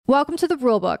Welcome to the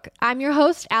RuleBook. I'm your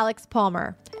host, Alex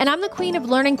Palmer, and I'm the queen of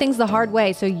learning things the hard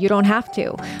way so you don't have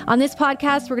to. On this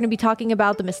podcast, we're going to be talking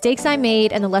about the mistakes I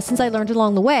made and the lessons I learned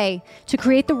along the way to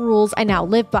create the rules I now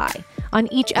live by. On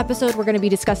each episode, we're going to be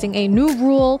discussing a new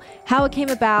rule, how it came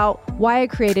about, why I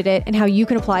created it, and how you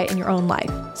can apply it in your own life.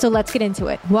 So let's get into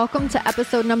it. Welcome to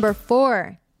episode number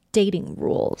 4, Dating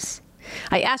Rules.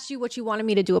 I asked you what you wanted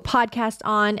me to do a podcast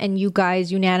on, and you guys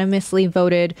unanimously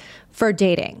voted for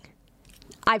dating.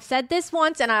 I've said this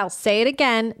once and I'll say it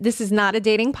again. This is not a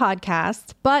dating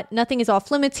podcast, but nothing is off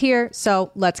limits here.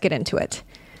 So let's get into it.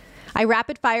 I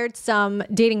rapid fired some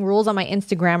dating rules on my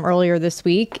Instagram earlier this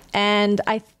week, and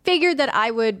I figured that I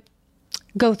would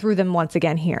go through them once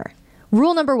again here.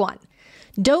 Rule number 1,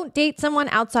 don't date someone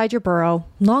outside your borough.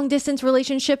 Long distance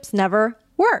relationships never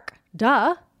work.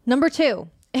 Duh. Number 2,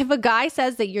 if a guy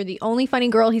says that you're the only funny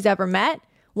girl he's ever met,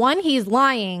 1, he's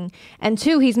lying, and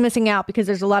 2, he's missing out because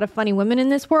there's a lot of funny women in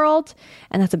this world,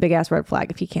 and that's a big ass red flag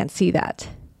if you can't see that.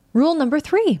 Rule number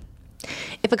 3,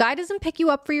 if a guy doesn't pick you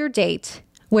up for your date,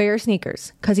 wear your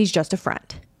sneakers because he's just a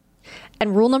friend.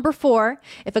 And rule number 4,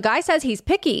 if a guy says he's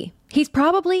picky, he's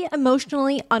probably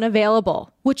emotionally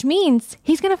unavailable, which means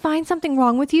he's going to find something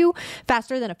wrong with you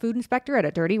faster than a food inspector at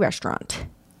a dirty restaurant.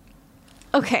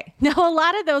 Okay, now a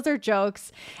lot of those are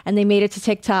jokes and they made it to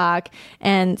TikTok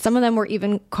and some of them were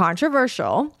even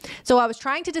controversial. So I was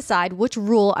trying to decide which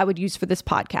rule I would use for this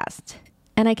podcast.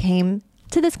 And I came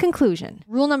to this conclusion.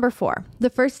 Rule number 4, the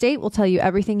first date will tell you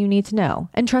everything you need to know.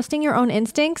 And trusting your own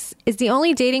instincts is the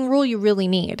only dating rule you really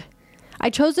need.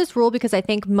 I chose this rule because I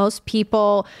think most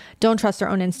people don't trust their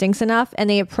own instincts enough and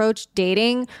they approach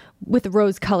dating with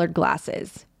rose-colored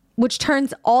glasses, which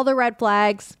turns all the red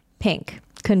flags pink.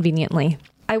 Conveniently.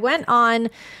 I went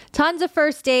on tons of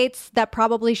first dates that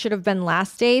probably should have been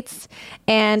last dates.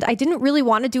 And I didn't really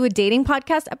want to do a dating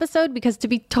podcast episode because, to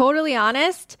be totally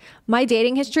honest, my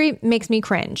dating history makes me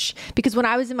cringe. Because when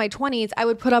I was in my 20s, I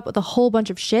would put up with a whole bunch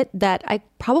of shit that I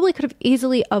probably could have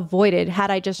easily avoided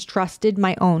had I just trusted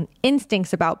my own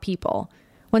instincts about people.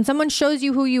 When someone shows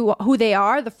you who they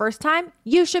are the first time,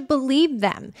 you should believe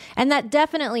them. And that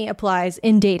definitely applies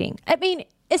in dating. I mean,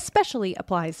 especially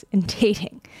applies in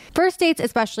dating. First dates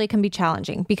especially can be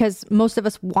challenging because most of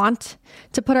us want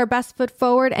to put our best foot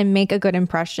forward and make a good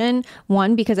impression.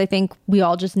 1, because I think we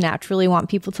all just naturally want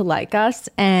people to like us.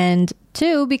 And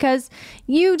 2, because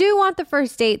you do want the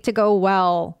first date to go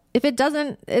well. If it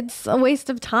doesn't, it's a waste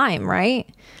of time,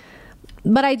 right?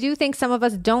 But I do think some of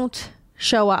us don't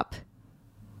show up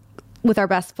with our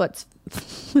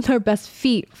best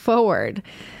feet forward.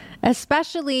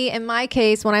 Especially in my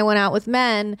case, when I went out with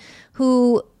men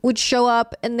who would show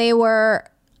up and they were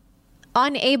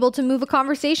unable to move a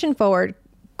conversation forward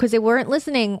because they weren't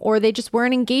listening or they just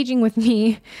weren't engaging with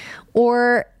me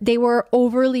or they were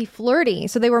overly flirty.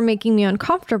 So they were making me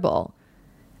uncomfortable.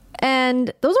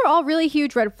 And those are all really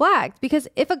huge red flags because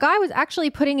if a guy was actually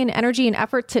putting in energy and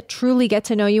effort to truly get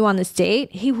to know you on this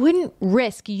date, he wouldn't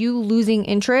risk you losing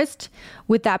interest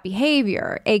with that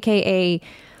behavior, aka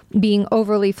being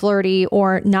overly flirty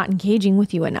or not engaging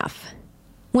with you enough.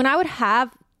 When I would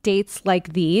have dates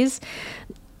like these,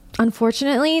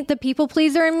 unfortunately, the people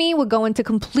pleaser in me would go into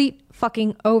complete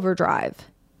fucking overdrive.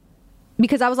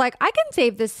 Because I was like, I can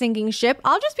save this sinking ship.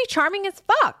 I'll just be charming as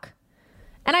fuck.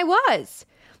 And I was.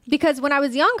 Because when I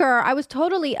was younger, I was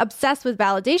totally obsessed with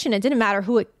validation. It didn't matter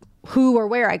who or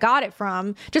where I got it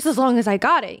from, just as long as I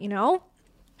got it, you know?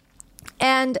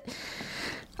 And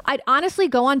I'd honestly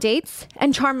go on dates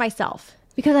and charm myself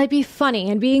because I'd be funny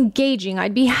and be engaging.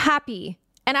 I'd be happy.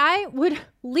 And I would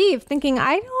leave thinking,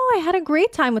 I know I had a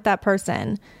great time with that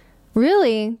person.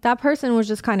 Really, that person was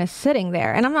just kind of sitting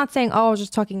there. And I'm not saying, I was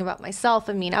just talking about myself.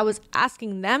 I mean, I was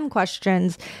asking them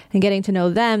questions and getting to know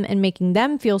them and making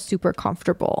them feel super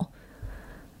comfortable.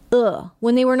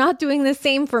 When they were not doing the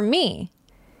same for me.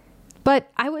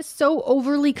 But I was so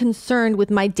overly concerned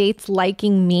with my dates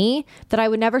liking me that I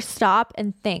would never stop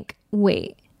and think,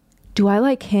 wait, do I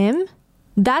like him?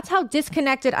 That's how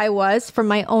disconnected I was from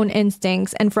my own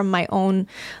instincts and from my own,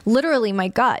 literally my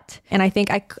gut. And I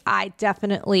think I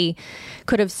definitely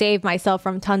could have saved myself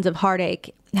from tons of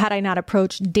heartache had I not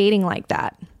approached dating like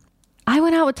that. I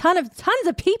went out with tons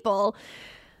of people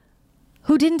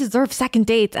who didn't deserve second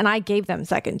dates, and I gave them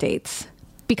second dates.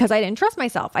 Because I didn't trust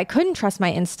myself. I couldn't trust my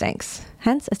instincts.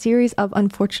 Hence a series of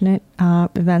unfortunate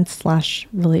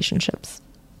events/relationships.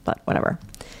 But whatever.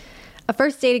 A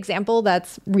first date example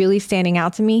that's really standing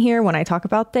out to me here when I talk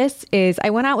about this is I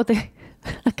went out with a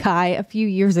guy a few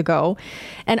years ago.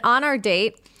 And on our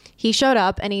date, he showed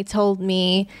up and he told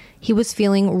me he was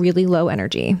feeling really low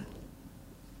energy.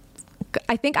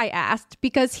 I think I asked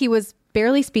because he was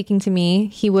barely speaking to me.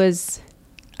 He was,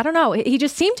 I don't know, he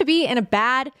just seemed to be in a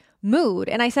bad mood.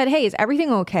 And I said, hey, is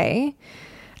everything okay?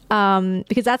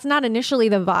 Because that's not initially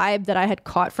the vibe that I had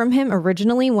caught from him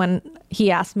originally when he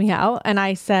asked me out. And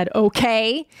I said,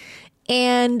 okay.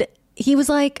 And he was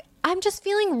like, I'm just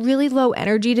feeling really low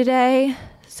energy today.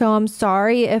 So I'm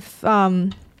sorry if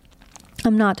I'm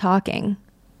not talking.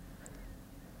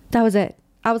 That was it.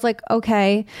 I was like,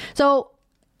 okay. So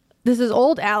this is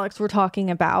old Alex we're talking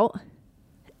about.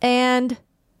 And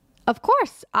of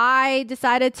course, I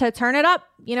decided to turn it up,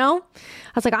 you know?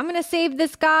 I was like, I'm going to save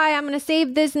this guy. I'm going to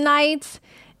save this night.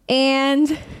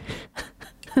 And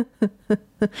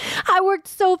I worked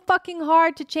so fucking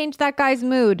hard to change that guy's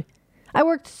mood. I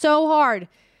worked so hard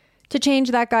to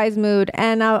change that guy's mood.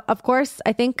 And of course,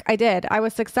 I think I did. I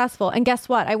was successful. And guess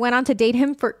what? I went on to date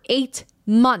him for 8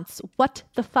 months. What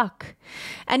the fuck?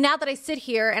 And now that I sit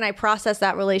here and I process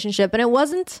that relationship, and it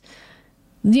wasn't,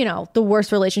 you know, the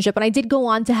worst relationship. And I did go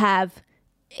on to have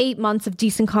 8 months of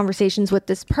decent conversations with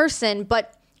this person.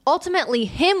 But ultimately,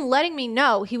 him letting me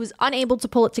know he was unable to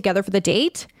pull it together for the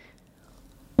date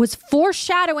was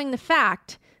foreshadowing the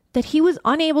fact that he was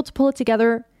unable to pull it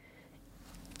together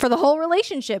for the whole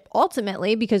relationship,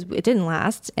 ultimately, because it didn't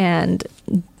last. And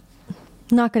I'm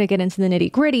not going to get into the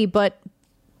nitty gritty, but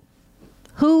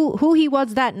who he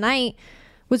was that night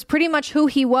was pretty much who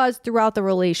he was throughout the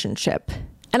relationship.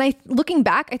 And looking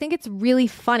back, I think it's really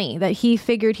funny that he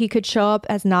figured he could show up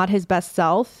as not his best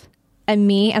self, and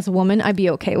me as a woman, I'd be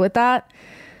okay with that.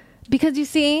 Because you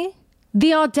see,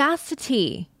 the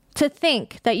audacity to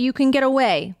think that you can get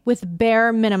away with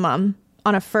bare minimum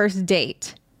on a first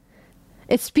date.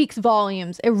 It speaks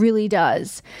volumes. It really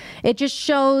does. It just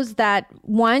shows that,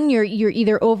 one, you're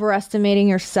either overestimating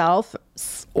yourself,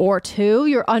 or two,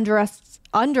 you're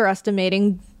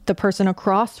underestimating the person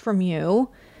across from you.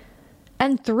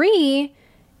 And three,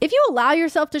 if you allow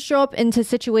yourself to show up into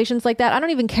situations like that, I don't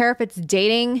even care if it's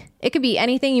dating. It could be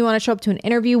anything. You want to show up to an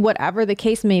interview, whatever the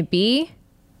case may be.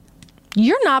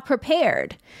 You're not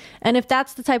prepared. And if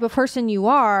that's the type of person you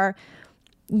are,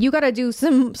 you got to do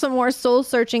some more soul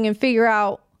searching and figure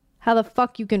out how the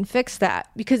fuck you can fix that,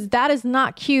 because that is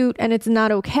not cute and it's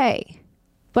not okay.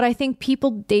 But I think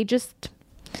people, they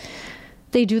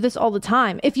do this all the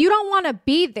time. If you don't want to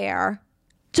be there,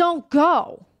 don't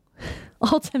go.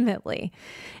 Ultimately,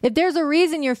 if there's a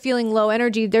reason you're feeling low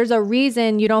energy, there's a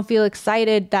reason you don't feel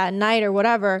excited that night or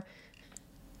whatever,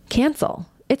 cancel.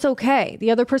 It's okay.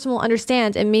 The other person will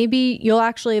understand, and maybe you'll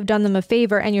actually have done them a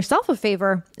favor and yourself a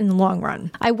favor in the long run.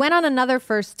 I went on another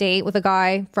first date with a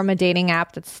guy from a dating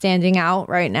app that's standing out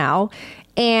right now,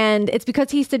 and it's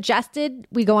because he suggested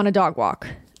we go on a dog walk.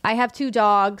 I have 2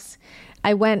 dogs.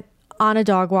 I went on a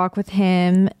dog walk with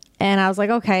him, and I was like,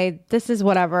 okay, this is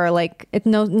whatever. Like, it's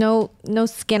no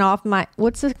skin off my,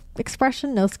 what's the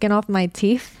expression? No skin off my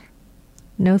teeth?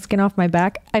 No skin off my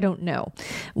back? I don't know.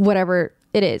 Whatever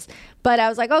it is. But I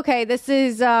was like, okay, this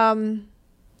is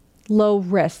low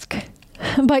risk.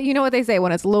 But you know what they say,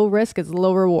 when it's low risk, it's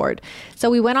low reward. So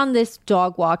we went on this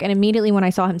dog walk, and immediately when I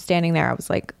saw him standing there, I was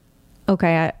like,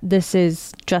 okay, this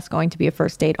is just going to be a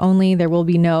first date only. There will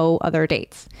be no other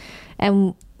dates.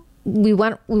 And we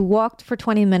walked for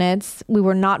 20 minutes. We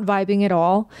were not vibing at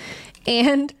all.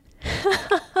 And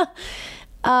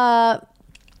I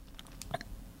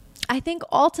think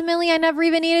ultimately I never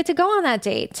even needed to go on that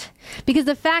date, because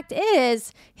the fact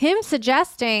is, him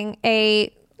suggesting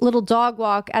a little dog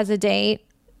walk as a date,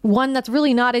 one, that's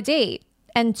really not a date.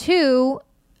 And two,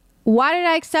 why did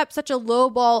I accept such a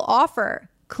lowball offer?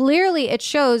 Clearly, it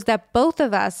shows that both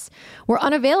of us were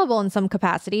unavailable in some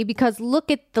capacity, because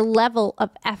look at the level of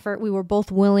effort we were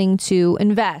both willing to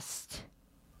invest.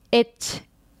 It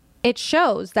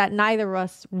shows that neither of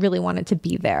us really wanted to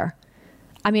be there.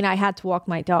 I mean, I had to walk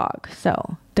my dog,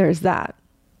 so there's that.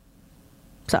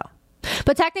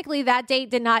 But technically, that date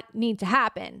did not need to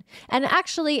happen. And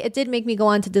actually, it did make me go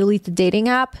on to delete the dating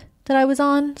app that I was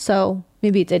on. So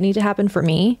maybe it did need to happen for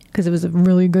me, because it was a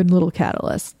really good little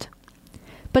catalyst.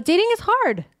 But dating is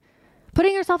hard.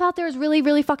 Putting yourself out there is really,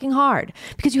 really fucking hard,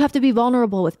 because you have to be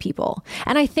vulnerable with people.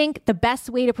 And I think the best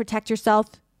way to protect yourself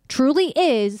truly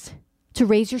is to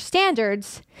raise your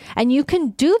standards. And you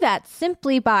can do that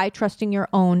simply by trusting your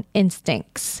own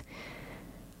instincts.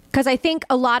 Because I think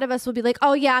a lot of us will be like,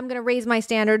 oh yeah, I'm going to raise my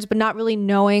standards, but not really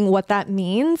knowing what that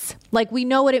means. Like, we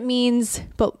know what it means,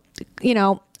 but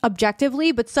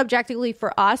objectively, but subjectively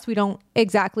for us, we don't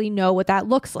exactly know what that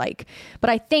looks like. But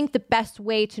I think the best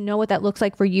way to know what that looks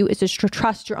like for you is just to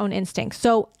trust your own instincts.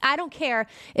 So I don't care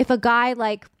if a guy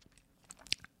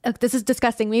this is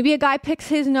disgusting. Maybe a guy picks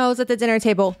his nose at the dinner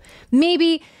table.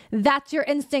 Maybe that's your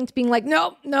instinct being like,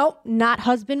 nope, not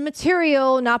husband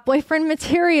material, not boyfriend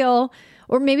material.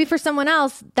 Or maybe for someone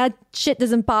else, that shit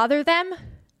doesn't bother them.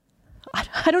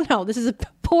 I don't know. This is a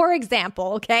poor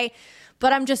example, okay?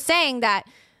 But I'm just saying that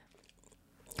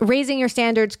raising your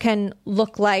standards can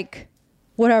look like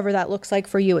whatever that looks like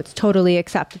for you. It's totally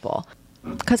acceptable.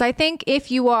 Because I think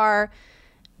if you are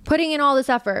putting in all this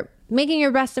effort, making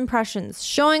your best impressions,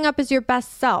 showing up as your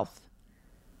best self,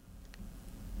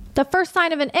 the first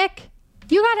sign of an ick,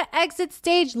 you got to exit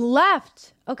stage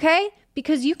left, okay?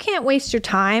 Because you can't waste your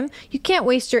time. You can't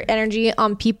waste your energy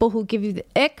on people who give you the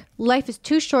ick. Life is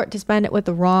too short to spend it with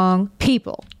the wrong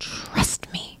people. Trust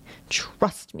me.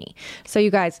 So you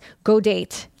guys, go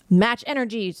date, match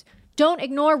energies, don't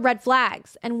ignore red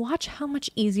flags, and watch how much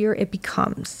easier it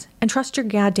becomes. And trust your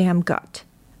goddamn gut.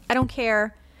 I don't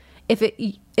care if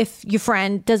your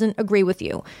friend doesn't agree with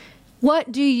you.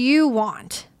 What do you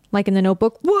want? Like in the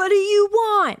Notebook, what do you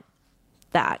want?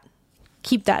 That.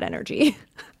 Keep that energy.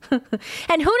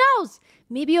 And who knows?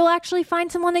 Maybe you'll actually find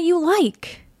someone that you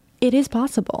like. It is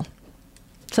possible.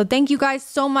 So thank you guys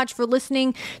so much for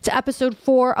listening to episode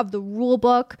 4 of the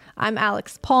RuleBook. I'm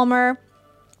Alex Palmer.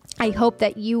 I hope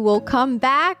that you will come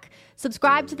back.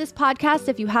 Subscribe to this podcast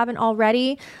if you haven't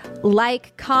already.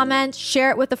 Like, comment, share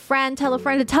it with a friend, tell a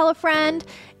friend to tell a friend,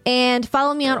 and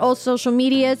follow me on all social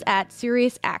medias at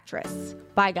Serious Actress.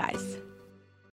 Bye, guys.